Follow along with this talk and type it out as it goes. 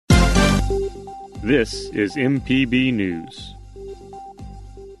This is MPB News.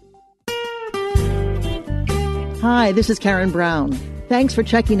 Hi, this is Karen Brown. Thanks for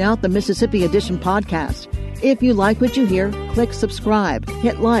checking out the Mississippi Edition podcast. If you like what you hear, click subscribe,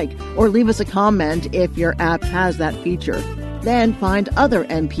 hit like, or leave us a comment if your app has that feature. Then find other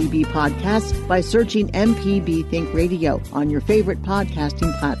MPB podcasts by searching MPB Think Radio on your favorite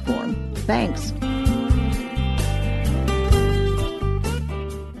podcasting platform. Thanks.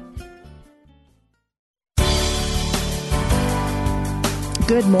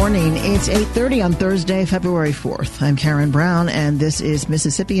 Good morning. It's 8:30 on Thursday, February 4th. I'm Karen Brown, and this is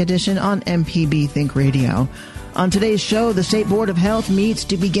Mississippi Edition on MPB Think Radio. On today's show, the State Board of Health meets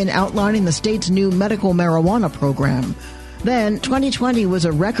to begin outlining the state's new medical marijuana program. Then, 2020 was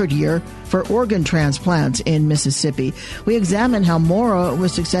a record year for organ transplants in Mississippi. We examine how MORA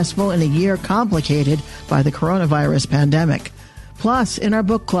was successful in a year complicated by the coronavirus pandemic. Plus, in our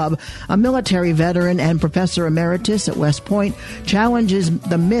book club, a military veteran and professor emeritus at West Point challenges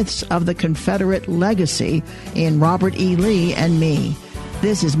the myths of the Confederate legacy in Robert E. Lee and Me.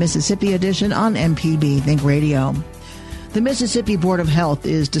 This is Mississippi Edition on MPB Think Radio. The Mississippi Board of Health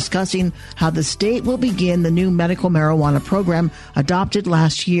is discussing how the state will begin the new medical marijuana program adopted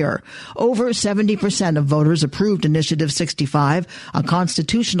last year. Over 70% of voters approved Initiative 65, a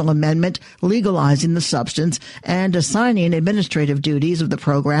constitutional amendment legalizing the substance and assigning administrative duties of the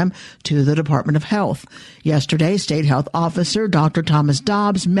program to the Department of Health. Yesterday, State Health Officer Dr. Thomas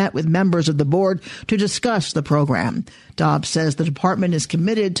Dobbs met with members of the board to discuss the program. Dobbs says the department is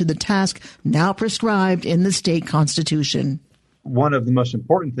committed to the task now prescribed in the state constitution. One of the most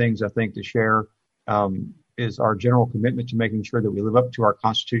important things I think to share is our general commitment to making sure that we live up to our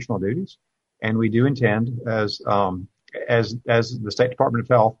constitutional duties, and we do intend, as the State Department of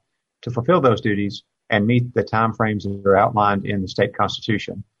Health, to fulfill those duties and meet the timeframes that are outlined in the state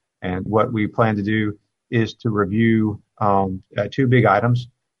constitution. And what we plan to do is to review two big items.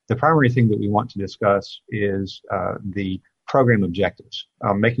 The primary thing that we want to discuss is the program objectives,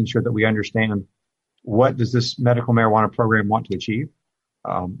 making sure that we understand what does this medical marijuana program want to achieve,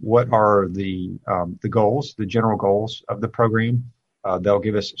 what are the goals, the general goals of the program. They'll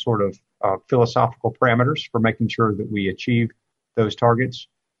give us sort of philosophical parameters for making sure that we achieve those targets.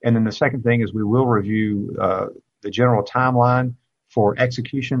 And then the second thing is we will review the general timeline for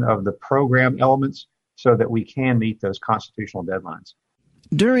execution of the program elements so that we can meet those constitutional deadlines.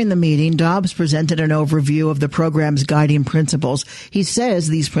 During the meeting, Dobbs presented an overview of the program's guiding principles. He says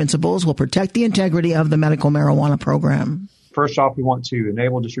these principles will protect the integrity of the medical marijuana program. First off, we want to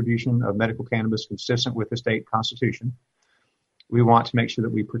enable distribution of medical cannabis consistent with the state constitution. We want to make sure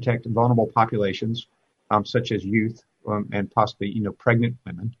that we protect vulnerable populations, such as youth and possibly, pregnant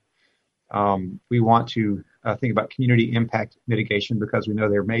women. We want to think about community impact mitigation because we know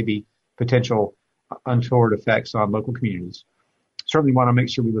there may be potential untoward effects on local communities. Certainly want to make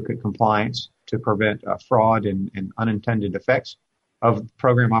sure we look at compliance to prevent fraud and unintended effects of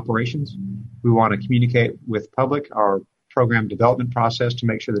program operations. We want to communicate with public our program development process to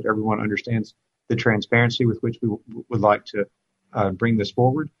make sure that everyone understands the transparency with which we would like to bring this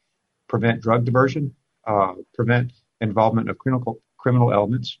forward, prevent drug diversion, prevent involvement of criminal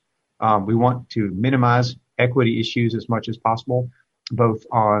elements. We want to minimize equity issues as much as possible, both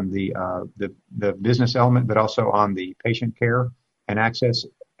on the business element, but also on the patient care and access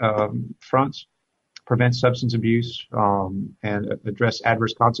fronts, prevent substance abuse, and address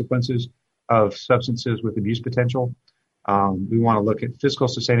adverse consequences of substances with abuse potential. We want to look at fiscal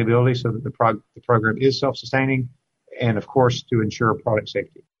sustainability so that the program is self-sustaining, and of course, to ensure product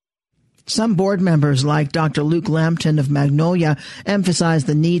safety. Some board members, like Dr. Luke Lampton of Magnolia, emphasize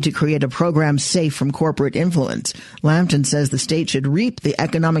the need to create a program safe from corporate influence. Lampton says the state should reap the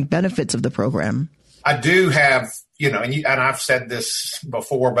economic benefits of the program. I do have, and I've said this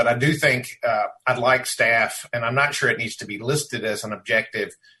before, but I do think I'd like staff, and I'm not sure it needs to be listed as an objective,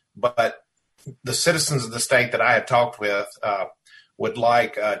 but the citizens of the state that I have talked with would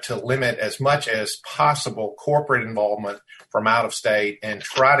like to limit as much as possible corporate involvement from out of state and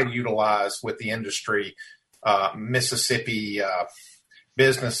try to utilize with the industry Mississippi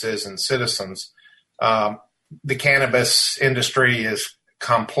businesses and citizens. The cannabis industry is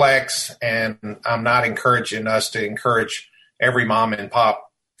complex, and I'm not encouraging us to encourage every mom and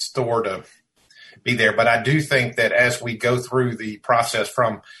pop store to be there. But I do think that as we go through the process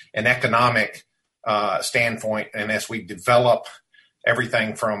from an economic standpoint, and as we develop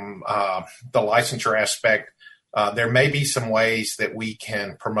everything from the licensure aspect, there may be some ways that we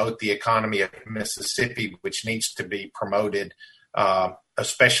can promote the economy of Mississippi, which needs to be promoted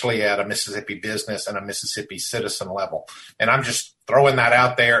especially at a Mississippi business and a Mississippi citizen level. And I'm just throwing that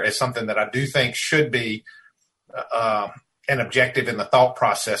out there as something that I do think should be an objective in the thought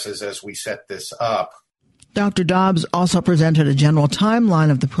processes as we set this up. Dr. Dobbs also presented a general timeline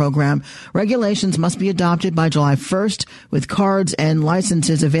of the program. Regulations must be adopted by July 1st, with cards and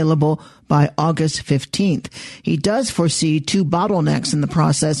licenses available by August 15th. He does foresee 2 bottlenecks in the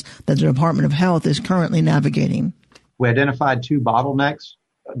process that the Department of Health is currently navigating. We identified 2 bottlenecks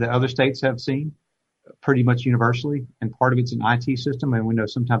that other states have seen pretty much universally, and part of it's an IT system, and we know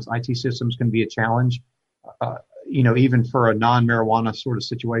sometimes IT systems can be a challenge, even for a non-marijuana sort of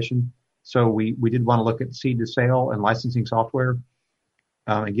situation. So we did want to look at seed to sale and licensing software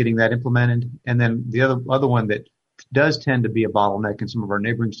and getting that implemented. And then the other one that does tend to be a bottleneck in some of our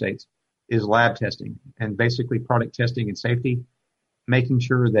neighboring states is lab testing, and basically product testing and safety, making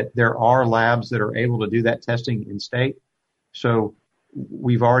sure that there are labs that are able to do that testing in state. So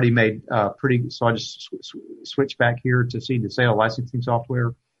we've already made so I just switch back here to seed to sale licensing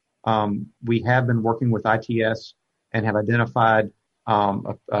software. We have been working with ITS and have identified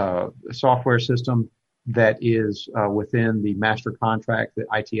a software system that is within the master contract that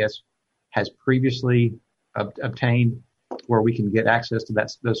ITS has previously obtained, where we can get access to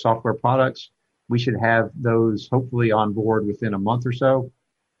those software products. We should have those hopefully on board within a month or so.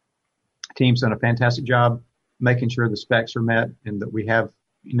 Team's done a fantastic job making sure the specs are met and that we have,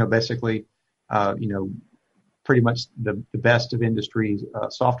 basically, pretty much the best of industry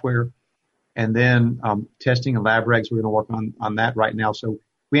software. And then testing and lab regs, we're going to work on that right now. So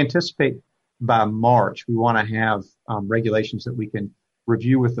we anticipate by March, we want to have regulations that we can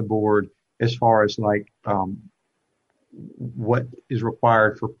review with the board as far as what is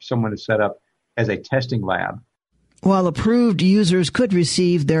required for someone to set up as a testing lab. While approved users could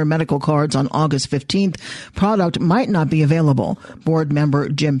receive their medical cards on August 15th, product might not be available. Board member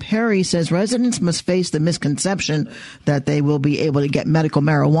Jim Perry says residents must face the misconception that they will be able to get medical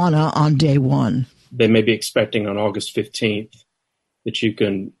marijuana on day one. They may be expecting on August 15th that you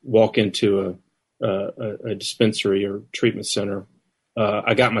can walk into a dispensary or treatment center.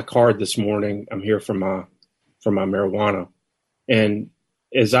 I got my card this morning. I'm here for my marijuana. And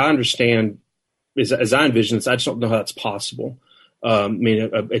as I understand, as I envision this, I just don't know how that's possible.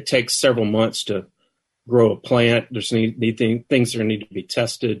 It takes several months to grow a plant. There's things that are need to be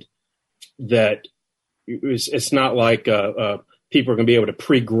tested. That it's not like people are going to be able to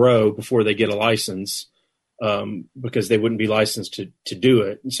pre-grow before they get a license because they wouldn't be licensed to do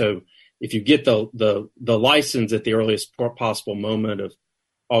it. And so if you get the license at the earliest possible moment of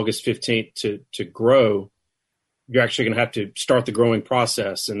August 15th to grow, you're actually going to have to start the growing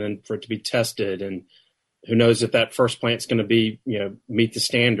process and then for it to be tested. And who knows if that first plant's going to be, meet the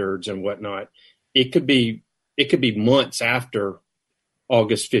standards and whatnot. It could be months after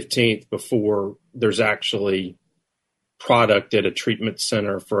August 15th before there's actually product at a treatment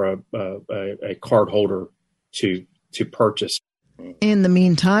center for a card holder to purchase. In the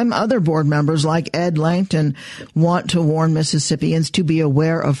meantime, other board members like Ed Langton want to warn Mississippians to be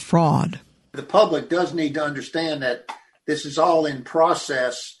aware of fraud. The public does need to understand that this is all in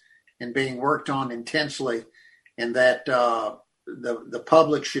process and being worked on intensely, and that the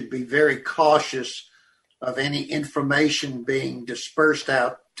public should be very cautious of any information being dispersed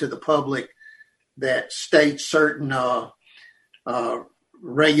out to the public that states certain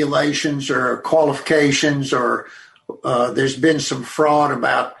regulations or qualifications, or there's been some fraud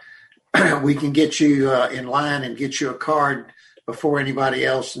about we can get you in line and get you a card before anybody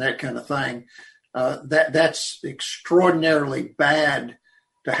else and that kind of thing. That's extraordinarily bad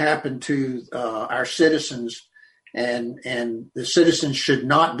to happen to our citizens, and the citizens should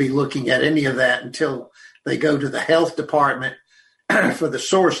not be looking at any of that until they go to the health department for the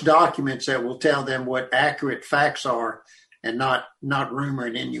source documents that will tell them what accurate facts are and not rumor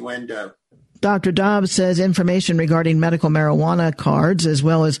and innuendo. Dr. Dobbs says information regarding medical marijuana cards as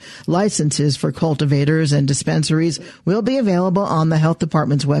well as licenses for cultivators and dispensaries will be available on the health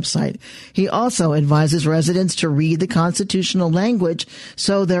department's website. He also advises residents to read the constitutional language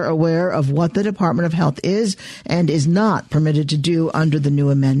so they're aware of what the Department of Health is and is not permitted to do under the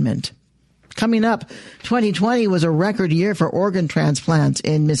new amendment. Coming up, 2020 was a record year for organ transplants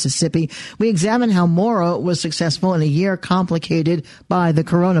in Mississippi. We examine how MORA was successful in a year complicated by the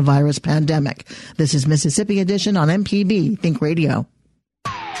coronavirus pandemic. This is Mississippi Edition on MPB Think Radio.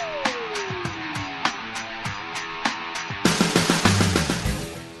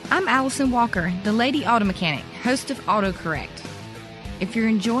 I'm Allison Walker, the Lady Auto Mechanic, host of AutoCorrect. If you're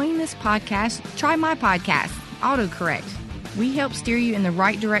enjoying this podcast, try my podcast, AutoCorrect. We help steer you in the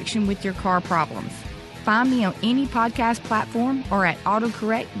right direction with your car problems. Find me on any podcast platform or at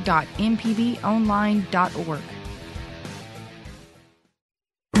autocorrect.mpbonline.org.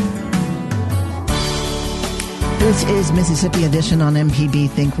 This is Mississippi Edition on MPB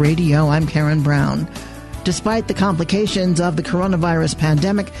Think Radio. I'm Karen Brown. Despite the complications of the coronavirus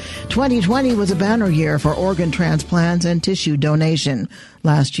pandemic, 2020 was a banner year for organ transplants and tissue donation.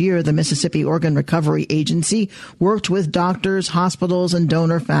 Last year, the Mississippi Organ Recovery Agency worked with doctors, hospitals, and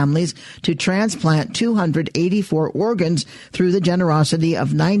donor families to transplant 284 organs through the generosity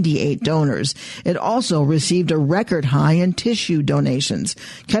of 98 donors. It also received a record high in tissue donations.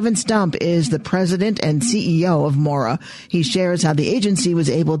 Kevin Stump is the president and CEO of MORA. He shares how the agency was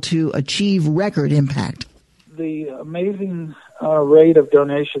able to achieve record impact. The amazing rate of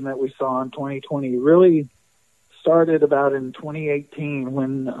donation that we saw in 2020 really started about in 2018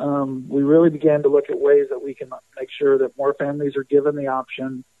 when we really began to look at ways that we can make sure that more families are given the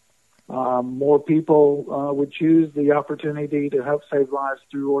option, more people would choose the opportunity to help save lives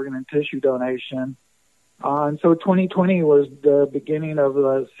through organ and tissue donation. And so 2020 was the beginning of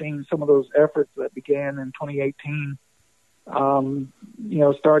seeing some of those efforts that began in 2018,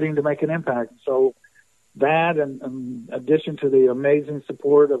 starting to make an impact. So that, and in addition to the amazing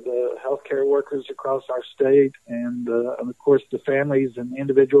support of the healthcare workers across our state, and of course the families and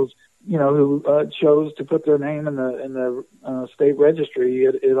individuals, who chose to put their name in the state registry,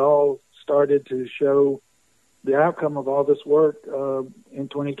 it all started to show the outcome of all this work in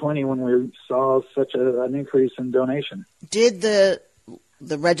 2020 when we saw such an increase in donation. Did the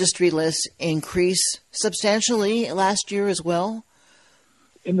registry list increase substantially last year as well?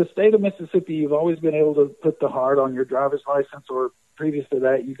 In the state of Mississippi, you've always been able to put the heart on your driver's license, or previous to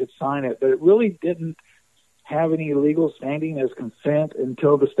that, you could sign it. But it really didn't have any legal standing as consent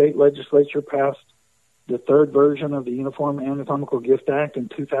until the state legislature passed the third version of the Uniform Anatomical Gift Act in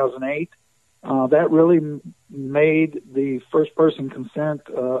 2008. That really made the first-person consent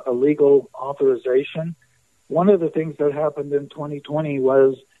a legal authorization. One of the things that happened in 2020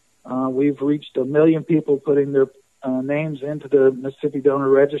 was we've reached 1 million people putting their names into the Mississippi Donor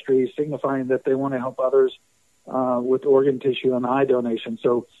Registry, signifying that they want to help others with organ tissue and eye donation.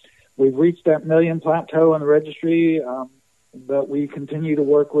 So we've reached that 1 million plateau in the registry, but we continue to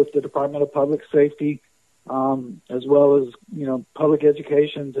work with the Department of Public Safety, as well as, public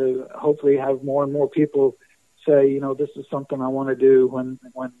education, to hopefully have more and more people say, this is something I want to do when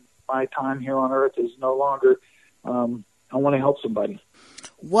my time here on earth is no longer, I want to help somebody.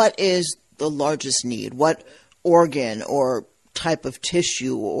 What is the largest need? What organ or type of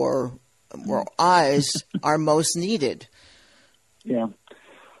tissue or eyes are most needed? Yeah.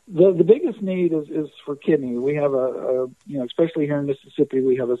 The biggest need is for kidney. We have especially here in Mississippi,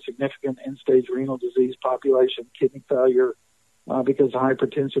 we have a significant end-stage renal disease population, kidney failure, because of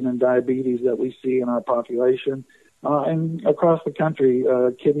hypertension and diabetes that we see in our population. And across the country,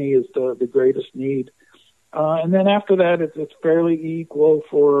 kidney is the greatest need. And then after that, it's fairly equal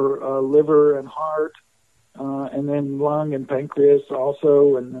for liver and heart, and then lung and pancreas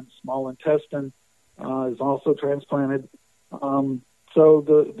also, and then small intestine is also transplanted. So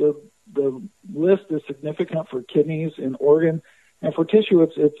the list is significant for kidneys and organ, and for tissue,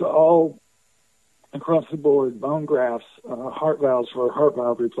 it's all across the board: bone grafts, heart valves for heart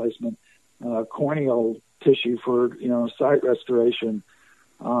valve replacement, corneal tissue for sight restoration,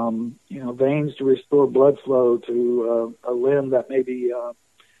 veins to restore blood flow to a limb that maybe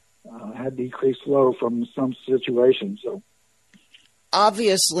had decreased flow from some situation. So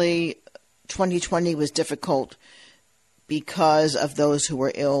obviously, 2020 was difficult because of those who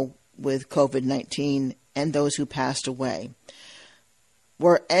were ill with COVID-19 and those who passed away.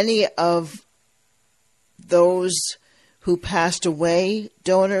 Were any of those who passed away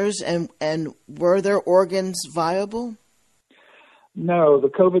donors, and were their organs viable? No, the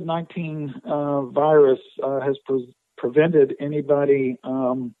COVID-19 virus has prevented anybody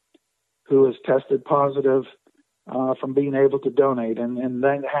who has tested positive from being able to donate, and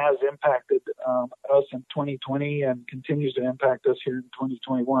that has impacted us in 2020 and continues to impact us here in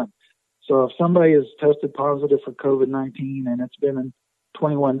 2021. So if somebody is tested positive for COVID-19 and it's been in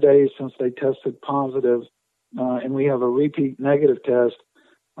 21 days since they tested positive, and we have a repeat negative test,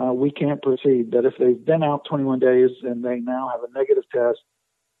 we can't proceed. But if they've been out 21 days and they now have a negative test,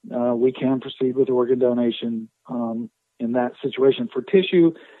 we can proceed with organ donation in that situation. For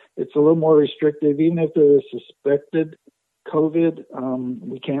tissue, it's a little more restrictive. Even if there is suspected COVID,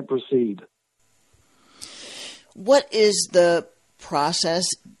 we can't proceed. What is the process?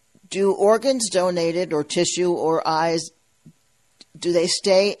 Do organs donated or tissue or eyes, do they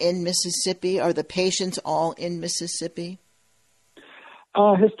stay in Mississippi? Are the patients all in Mississippi?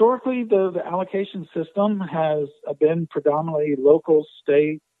 Historically, the allocation system has been predominantly local,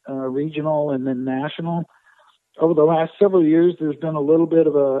 state, regional, and then national. Over the last several years, there's been a little bit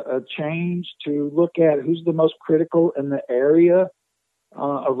of a change to look at who's the most critical in the area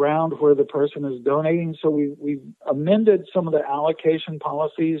around where the person is donating. So we've amended some of the allocation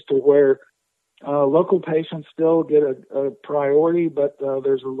policies to where local patients still get a priority, but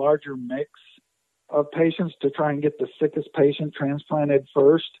there's a larger mix of patients to try and get the sickest patient transplanted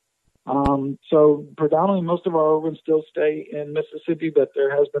first. So predominantly most of our organs still stay in Mississippi, but there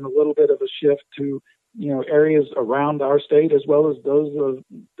has been a little bit of a shift to, areas around our state, as well as those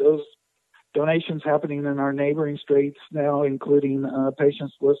donations happening in our neighboring states now, including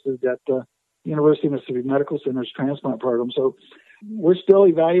patients listed at the University of Mississippi Medical Center's transplant program. So we're still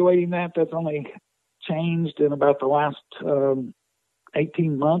evaluating that. That's only changed in about the last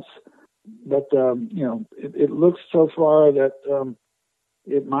 18 months. But, it looks so far that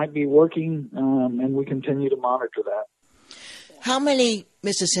it might be working, and we continue to monitor that. How many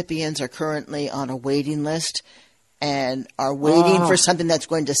Mississippians are currently on a waiting list and are waiting for something that's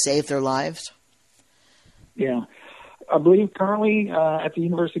going to save their lives? Yeah. I believe currently at the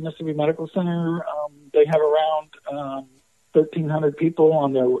University of Mississippi Medical Center, they have around 1,300 people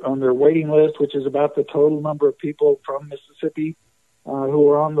on their waiting list, which is about the total number of people from Mississippi who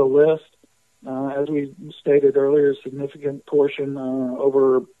are on the list. As we stated earlier, a significant portion,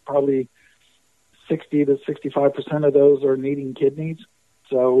 over probably 60 to 65% of those are needing kidneys.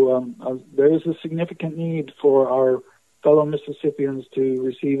 So there is a significant need for our fellow Mississippians to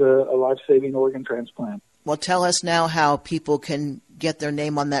receive a life-saving organ transplant. Well, tell us now how people can get their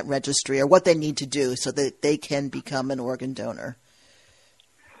name on that registry, or what they need to do so that they can become an organ donor.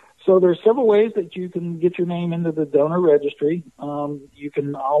 So there's several ways that you can get your name into the donor registry. You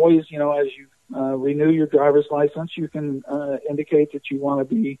can always, as you renew your driver's license, you can indicate that you want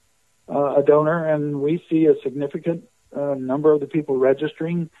to be a donor, and we see a significant number of the people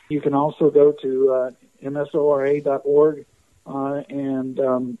registering. You can also go to msora.org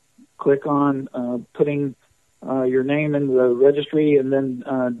and click on putting your name in the registry, and then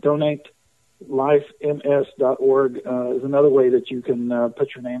donatelifems.org is another way that you can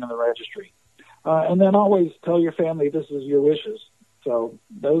put your name in the registry. And then always tell your family this is your wishes. So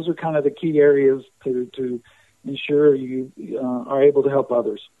those are kind of the key areas to ensure you are able to help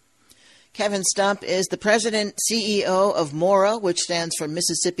others. Kevin Stump is the president, CEO of MORA, which stands for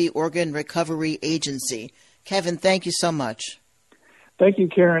Mississippi Organ Recovery Agency. Kevin, thank you so much. Thank you,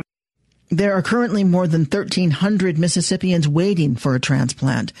 Karen. There are currently more than 1,300 Mississippians waiting for a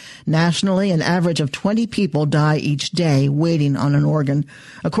transplant. Nationally, an average of 20 people die each day waiting on an organ.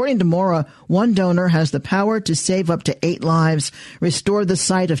 According to MORA, one donor has the power to save up to 8 lives, restore the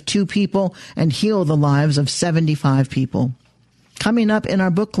sight of 2 people, and heal the lives of 75 people. Coming up in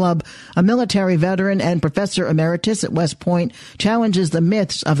our book club, a military veteran and professor emeritus at West Point challenges the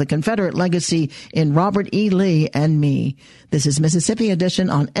myths of the Confederate legacy in Robert E. Lee and Me. This is Mississippi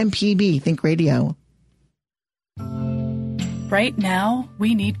Edition on MPB Think Radio. Right now,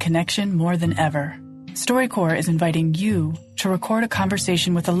 we need connection more than ever. StoryCorps is inviting you to record a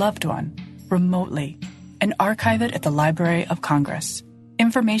conversation with a loved one remotely and archive it at the Library of Congress.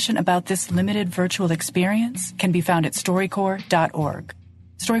 Information about this limited virtual experience can be found at StoryCorps.org.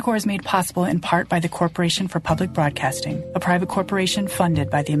 StoryCorps is made possible in part by the Corporation for Public Broadcasting, a private corporation funded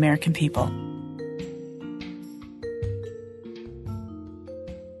by the American people.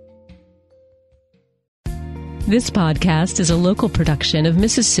 This podcast is a local production of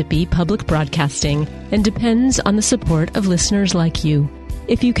Mississippi Public Broadcasting and depends on the support of listeners like you.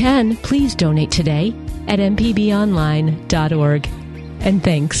 If you can, please donate today at mpbonline.org. And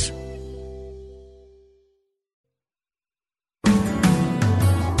thanks.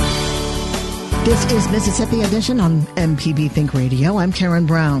 This is Mississippi Edition on MPB Think Radio. I'm Karen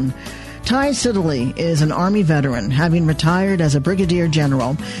Brown. Ty Siddeley is an Army veteran, having retired as a brigadier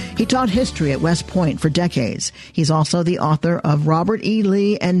general. He taught history at West Point for decades. He's also the author of Robert E.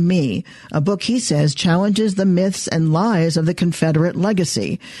 Lee and Me, a book he says challenges the myths and lies of the Confederate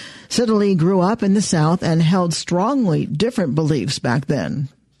legacy. Siddeley grew up in the South and held strongly different beliefs back then.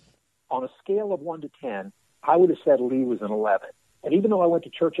 On a scale of 1 to 10, I would have said Lee was an 11. And even though I went to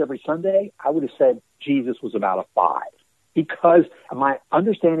church every Sunday, I would have said Jesus was about a 5. Because my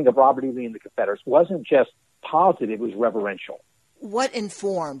understanding of Robert E. Lee and the Confederates wasn't just positive, it was reverential. What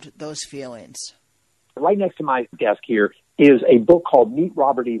informed those feelings? Right next to my desk here is a book called Meet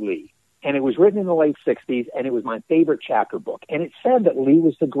Robert E. Lee. And it was written in the late 60s, and it was my favorite chapter book. And it said that Lee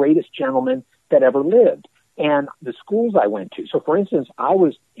was the greatest gentleman that ever lived. And the schools I went to, so for instance, I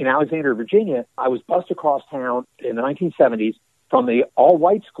was in Alexandria, Virginia. I was bused across town in the 1970s from the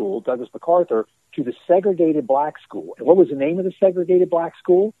all-white school, Douglas MacArthur, to the segregated black school. And what was the name of the segregated black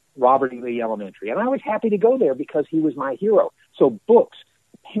school? Robert E. Lee Elementary. And I was happy to go there because he was my hero. So books,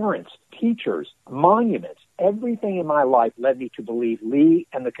 parents, teachers, monuments, everything in my life led me to believe Lee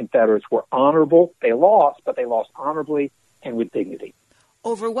and the Confederates were honorable. They lost, but they lost honorably and with dignity.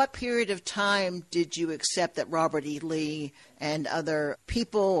 Over what period of time did you accept that Robert E. Lee and other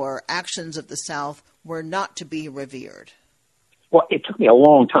people or actions of the South were not to be revered? Well, it took me a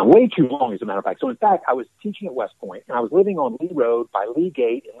long time, way too long, as a matter of fact. So, in fact, I was teaching at West Point, and I was living on Lee Road by Lee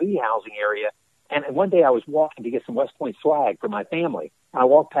Gate in Lee housing area. And one day I was walking to get some West Point swag for my family. And I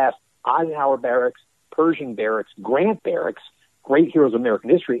walked past Eisenhower Barracks, Pershing Barracks, Grant Barracks, Great Heroes of American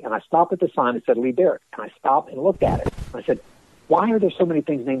History. And I stopped at the sign that said Lee Barracks. And I stopped and looked at it. And I said, why are there so many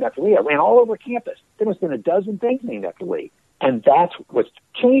things named after Lee? I ran all over campus. There must have been a dozen things named after Lee. And that's what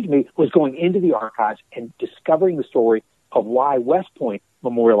changed me, was going into the archives and discovering the story of why West Point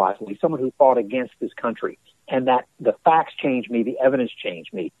memorialized Lee, someone who fought against this country. And that the facts changed me, the evidence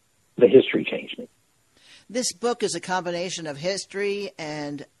changed me, the history changed me. This book is a combination of history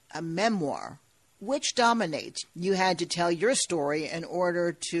and a memoir. Which dominates? You had to tell your story in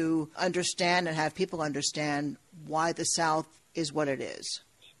order to understand and have people understand why the South is what it is.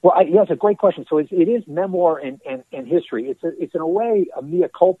 Well, yeah, it's a great question. So it is memoir and history. It's in a way a mea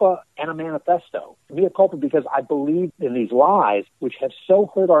culpa and a manifesto. Mea culpa because I believe in these lies which have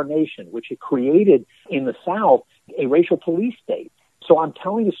so hurt our nation, which had created in the South a racial police state. So I'm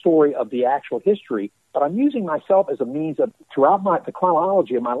telling the story of the actual history, but I'm using myself as a means of, throughout the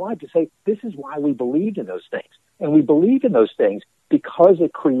chronology of my life, to say this is why we believed in those things. And we believed in those things because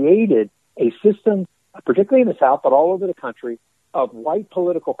it created a system, particularly in the South, but all over the country, of white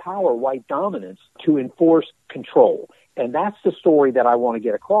political power, white dominance, to enforce control. And that's the story that I want to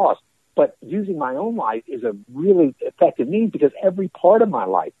get across. But using my own life is a really effective means, because every part of my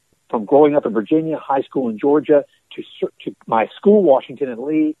life, from growing up in Virginia, high school in Georgia, to my school, Washington and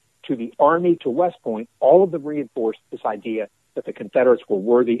Lee, to the Army, to West Point, all of them reinforced this idea that the Confederates were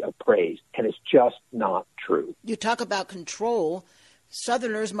worthy of praise. And it's just not true. You talk about control.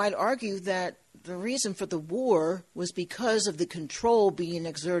 Southerners might argue that the reason for the war was because of the control being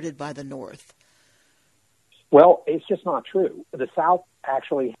exerted by the North. Well, it's just not true. The South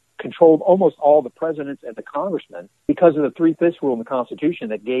actually controlled almost all the presidents and the congressmen because of the 3/5 rule in the Constitution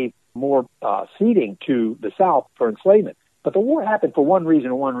that gave more seating to the South for enslavement. But the war happened for one reason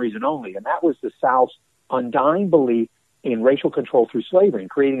and one reason only, and that was the South's undying belief in racial control through slavery and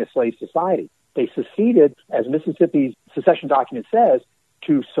creating a slave society. They seceded, as Mississippi's secession document says,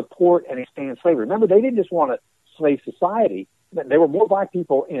 to support and expand slavery. Remember, they didn't just want a slave society. There were more black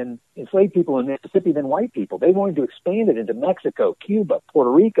people enslaved people in Mississippi than white people. They wanted to expand it into Mexico, Cuba,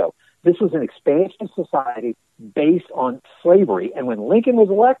 Puerto Rico. This was an expansion society based on slavery. And when Lincoln was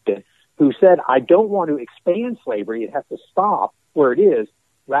elected, who said, I don't want to expand slavery, it has to stop where it is,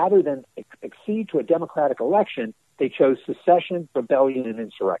 rather than accede to a democratic election, they chose secession, rebellion, and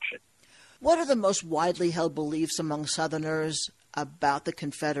insurrection. What are the most widely held beliefs among Southerners about the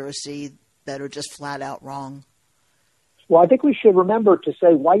Confederacy that are just flat out wrong? Well, I think we should remember to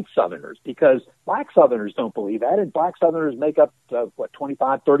say white Southerners, because black Southerners don't believe that, and black Southerners make up,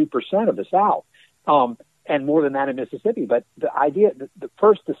 25, 30% of the South, and more than that in Mississippi. But the idea, the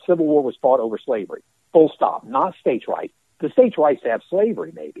Civil War was fought over slavery, full stop, not states' rights. The states' rights to have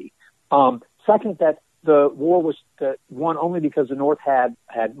slavery, maybe. Second, that the war was won only because the North had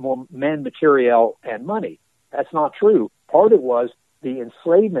more men, materiel, and money. That's not true. Part of it was the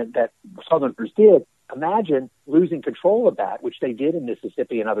enslavement that Southerners did. Imagine losing control of that, which they did in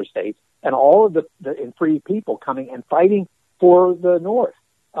Mississippi and other states, and all of the free people coming and fighting for the North.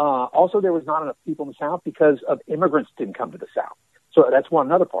 Also, there was not enough people in the South because of immigrants didn't come to the South. So that's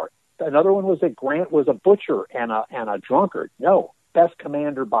another part. Another one was that Grant was a butcher and a drunkard. No, best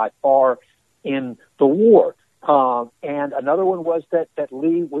commander by far in the war. And another one was that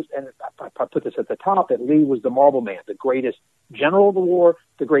Lee was, and I put this at the top, that Lee was the marble man, the greatest general of the war,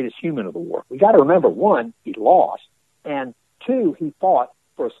 the greatest human of the war. We got to remember, 1, he lost, and 2, he fought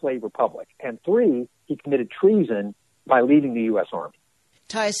for a slave republic, and 3, he committed treason by leaving the U.S. Army.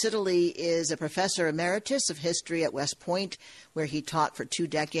 Ty Siddeley is a professor emeritus of history at West Point, where he taught for 2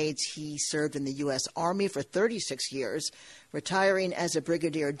 decades. He served in the U.S. Army for 36 years, retiring as a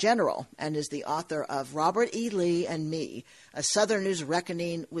brigadier general, and is the author of Robert E. Lee and Me, A Southerner's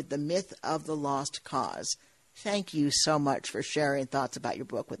Reckoning with the Myth of the Lost Cause. Thank you so much for sharing thoughts about your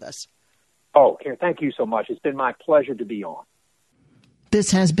book with us. Oh, here, thank you so much. It's been my pleasure to be on.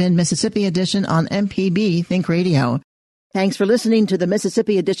 This has been Mississippi Edition on MPB Think Radio. Thanks for listening to the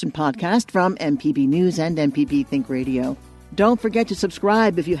Mississippi Edition podcast from MPB News and MPB Think Radio. Don't forget to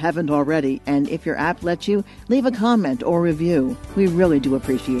subscribe if you haven't already, and if your app lets you, leave a comment or review. We really do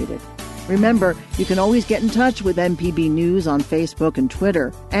appreciate it. Remember, you can always get in touch with MPB News on Facebook and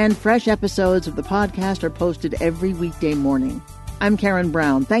Twitter, and fresh episodes of the podcast are posted every weekday morning. I'm Karen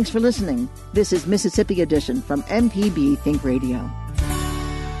Brown. Thanks for listening. This is Mississippi Edition from MPB Think Radio.